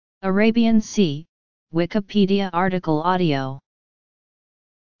Arabian Sea, Wikipedia article audio.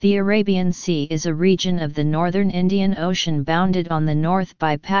 The Arabian Sea is a region of the northern Indian Ocean bounded on the north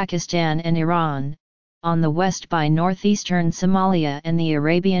by Pakistan and Iran, on the west by northeastern Somalia and the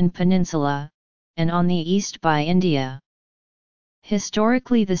Arabian Peninsula, and on the east by India.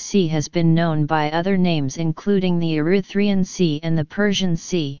 Historically, the sea has been known by other names including the Erythraean Sea and the Persian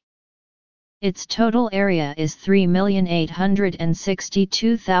Sea. Its total area is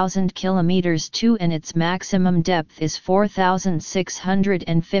 3,862,000 km2 and its maximum depth is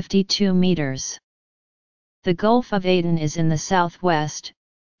 4,652 meters. The Gulf of Aden is in the southwest,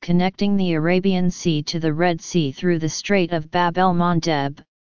 connecting the Arabian Sea to the Red Sea through the Strait of Bab el-Mandeb,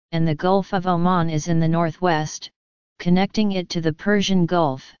 and the Gulf of Oman is in the northwest, connecting it to the Persian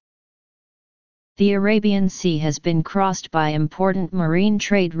Gulf. The Arabian Sea has been crossed by important marine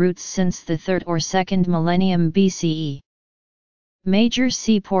trade routes since the 3rd or 2nd millennium BCE. Major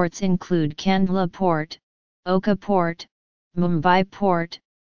seaports include Kandla Port, Oka Port, Mumbai Port,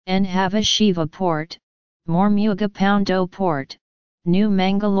 Nhava Shiva Port, Mormugao Poundo Port, New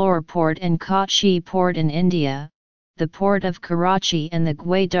Mangalore Port and Kochi Port in India, the Port of Karachi and the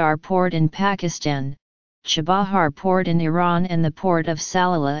Gwadar Port in Pakistan, Chabahar Port in Iran and the Port of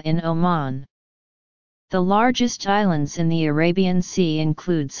Salalah in Oman. The largest islands in the Arabian Sea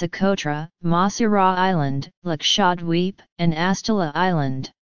include Socotra, Masirah Island, Lakshadweep, and Astala Island.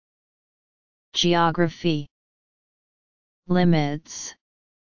 Geography. Limits.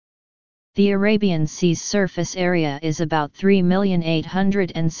 The Arabian Sea's surface area is about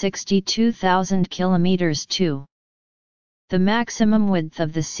 3,862,000 km². The maximum width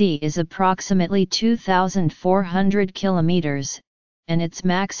of the sea is approximately 2,400 km, and its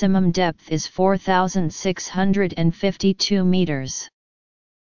maximum depth is 4,652 meters.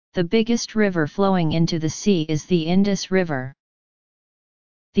 The biggest river flowing into the sea is the Indus River.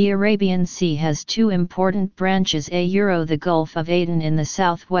 The Arabian Sea has two important branches: the Gulf of Aden in the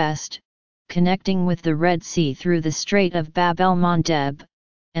southwest, connecting with the Red Sea through the Strait of Bab el-Mandeb,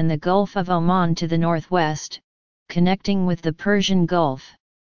 and the Gulf of Oman to the northwest, connecting with the Persian Gulf.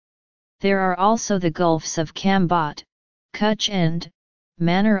 There are also the Gulfs of Kambat, Kutch and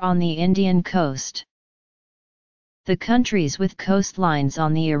Mannar on the Indian coast. The countries with coastlines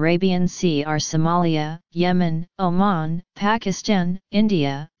on the Arabian Sea are Somalia, Yemen, Oman, Pakistan,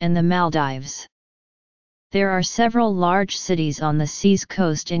 India, and the Maldives. There are several large cities on the sea's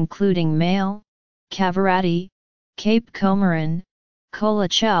coast including Male, Kavaratti, Cape Comorin,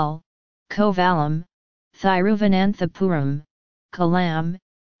 Kolachel, Kovalam, Thiruvananthapuram, Kollam,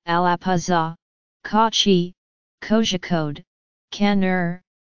 Alappuzha, Kochi, Kozhikode, Kannur,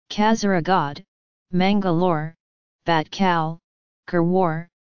 Kasaragod, Mangalore, Bhatkal, Karwar,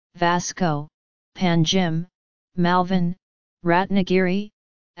 Vasco, Panjim, Malvan, Ratnagiri,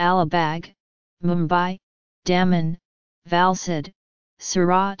 Alibag, Mumbai, Daman, Valsad,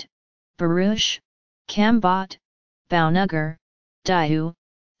 Surat, Bharuch, Khambhat, Bhavnagar, Diu,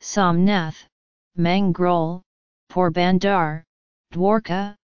 Somnath, Mangrol, Porbandar,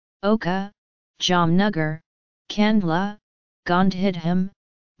 Dwarka, Oka, Jamnagar, Kandla, Gandhidham,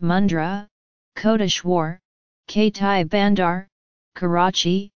 Mundra, Koteshwar, Katai Bandar,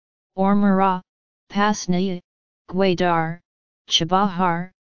 Karachi, Ormara, Pasni, Gwadar,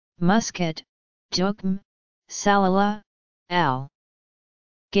 Chabahar, Muscat, Dukm, Salalah, Al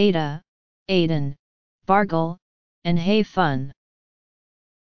Gaida, Aden, Bargal, and Hayfun.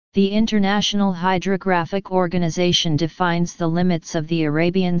 The International Hydrographic Organization defines the limits of the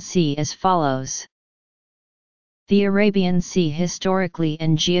Arabian Sea as follows. The Arabian Sea historically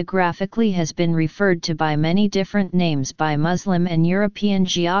and geographically has been referred to by many different names by Muslim and European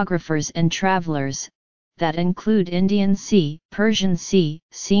geographers and travelers, that include Indian Sea, Persian Sea,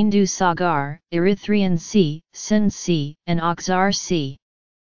 Sindhu Sagar, Erythraean Sea, Sind Sea, and Oxar Sea.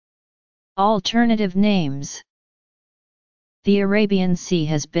 Alternative names. The Arabian Sea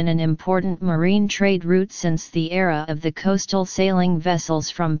has been an important marine trade route since the era of the coastal sailing vessels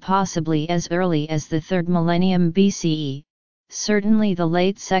from possibly as early as the 3rd millennium BCE, certainly the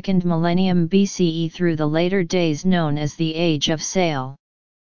late 2nd millennium BCE through the later days known as the Age of Sail.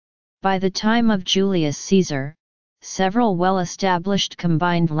 By the time of Julius Caesar, several well-established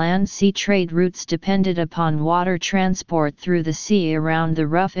combined land-sea trade routes depended upon water transport through the sea around the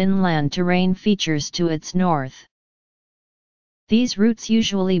rough inland terrain features to its north. These routes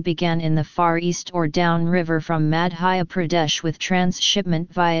usually began in the Far East or downriver from Madhya Pradesh with transshipment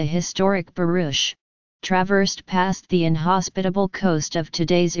via historic Bharuch, traversed past the inhospitable coast of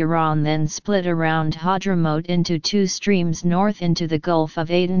today's Iran, then split around Hadramaut into two streams north into the Gulf of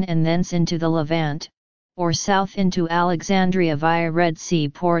Aden and thence into the Levant, or south into Alexandria via Red Sea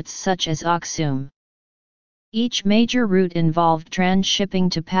ports such as Aksum. Each major route involved transshipping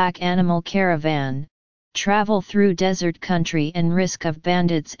to pack animal caravan, travel through desert country and risk of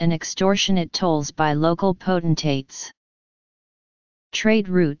bandits and extortionate tolls by local potentates. Trade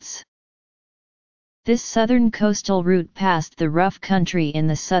routes. This southern coastal route past the rough country in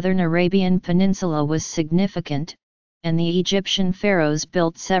the southern Arabian Peninsula was significant, and the Egyptian pharaohs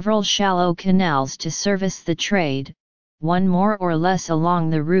built several shallow canals to service the trade, one more or less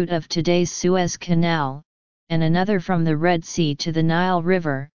along the route of today's Suez Canal, and another from the Red Sea to the Nile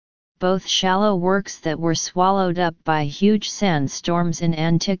River, both shallow works that were swallowed up by huge sandstorms in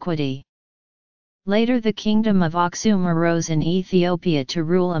antiquity. Later the kingdom of Aksum arose in Ethiopia to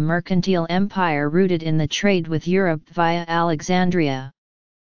rule a mercantile empire rooted in the trade with Europe via Alexandria.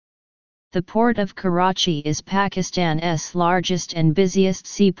 The port of Karachi is Pakistan's largest and busiest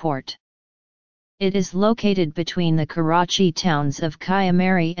seaport. It is located between the Karachi towns of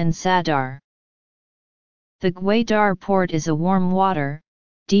Kayamari and Sadar. The Gwadar port is a warm water,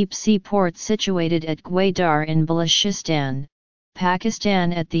 deep-sea port situated at Gwadar in Balochistan,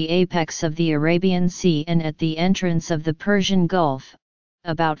 Pakistan at the apex of the Arabian Sea and at the entrance of the Persian Gulf,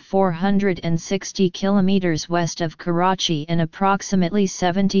 about 460 kilometers west of Karachi and approximately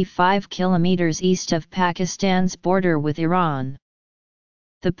 75 kilometers east of Pakistan's border with Iran.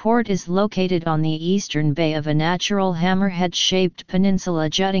 The port is located on the eastern bay of a natural hammerhead-shaped peninsula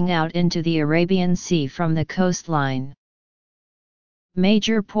jutting out into the Arabian Sea from the coastline.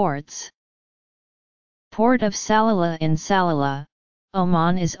 Major ports. Port of Salalah in Salalah,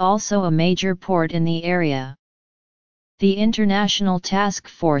 Oman is also a major port in the area. The International Task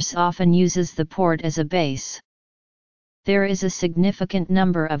Force often uses the port as a base. There is a significant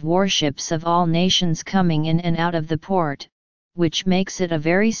number of warships of all nations coming in and out of the port, which makes it a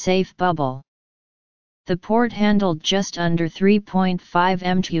very safe bubble. The port handled just under 3.5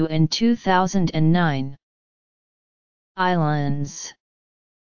 MTU in 2009. Islands.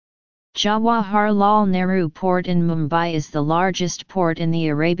 Jawaharlal Nehru Port in Mumbai is the largest port in the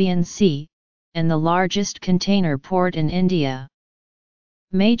Arabian Sea, and the largest container port in India.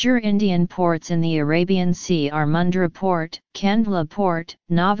 Major Indian ports in the Arabian Sea are Mundra Port, Kandla Port,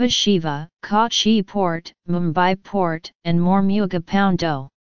 Nhava Sheva, Kochi Port, Mumbai Port, and Mormuga Poundo.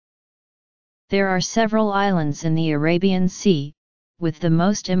 There are several islands in the Arabian Sea, with the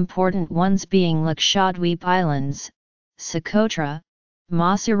most important ones being Lakshadweep Islands, Socotra,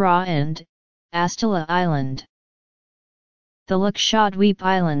 Masura and Astala Island. The Lakshadweep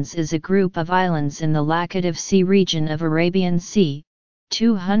Islands is a group of islands in the Laccadive Sea region of Arabian Sea,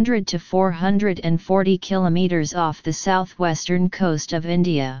 200 to 440 kilometers off the southwestern coast of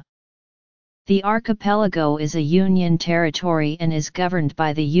India. The archipelago is a union territory and is governed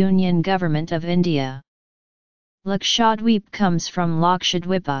by the Union Government of India. Lakshadweep comes from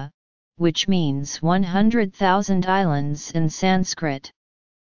Lakshadwipa, which means 100,000 islands in Sanskrit.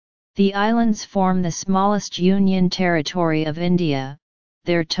 The islands form the smallest union territory of India.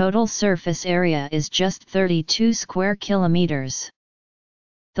 Their total surface area is just 32 square kilometers.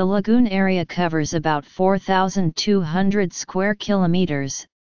 The lagoon area covers about 4,200 square kilometers,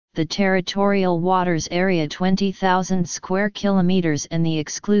 the territorial waters area 20,000 square kilometers and the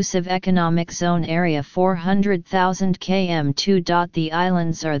exclusive economic zone area 400,000 km2. The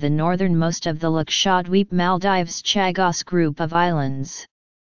islands are the northernmost of the Lakshadweep Maldives Chagos group of islands.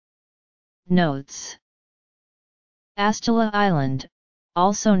 Notes. Astala Island,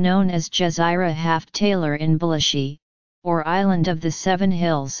 also known as Jazeera Half-Taylor in Balashi, or Island of the Seven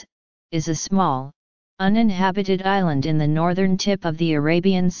Hills, is a small, uninhabited island in the northern tip of the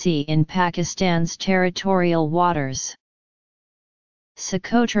Arabian Sea in Pakistan's territorial waters.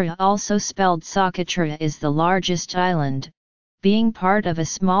 Socotra, also spelled Socotra, is the largest island, being part of a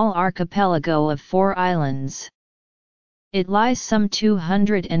small archipelago of 4 islands. It lies some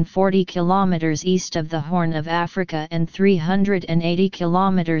 240 kilometers east of the Horn of Africa and 380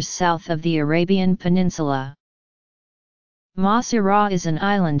 kilometers south of the Arabian Peninsula. Masura is an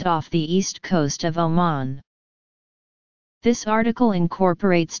island off the east coast of Oman. This article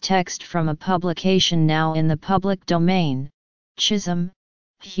incorporates text from a publication now in the public domain. Chisholm,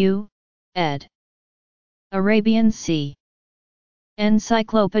 Hugh, ed. Arabian Sea.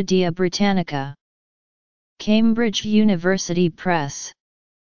 Encyclopaedia Britannica. Cambridge University Press.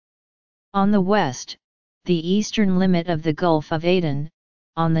 On the west, the eastern limit of the Gulf of Aden;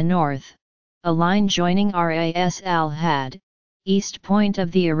 on the north, a line joining Ras Al Had, east point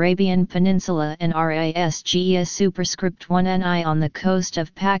of the Arabian Peninsula, and Ras Ghia superscript 1Ni on the coast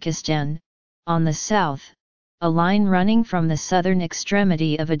of Pakistan; on the south, a line running from the southern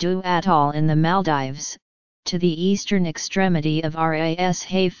extremity of Adu Atoll in the Maldives, to the eastern extremity of Ras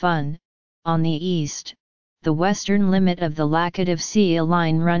Hayfun, on the east, the western limit of the Laccadive Sea, a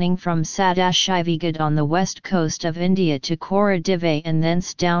line running from Sadashivigad on the west coast of India to Coradive and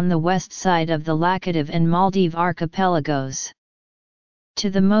thence down the west side of the Laccadive and Maldive archipelagos, to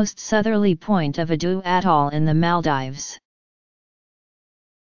the most southerly point of Adu Atoll in the Maldives.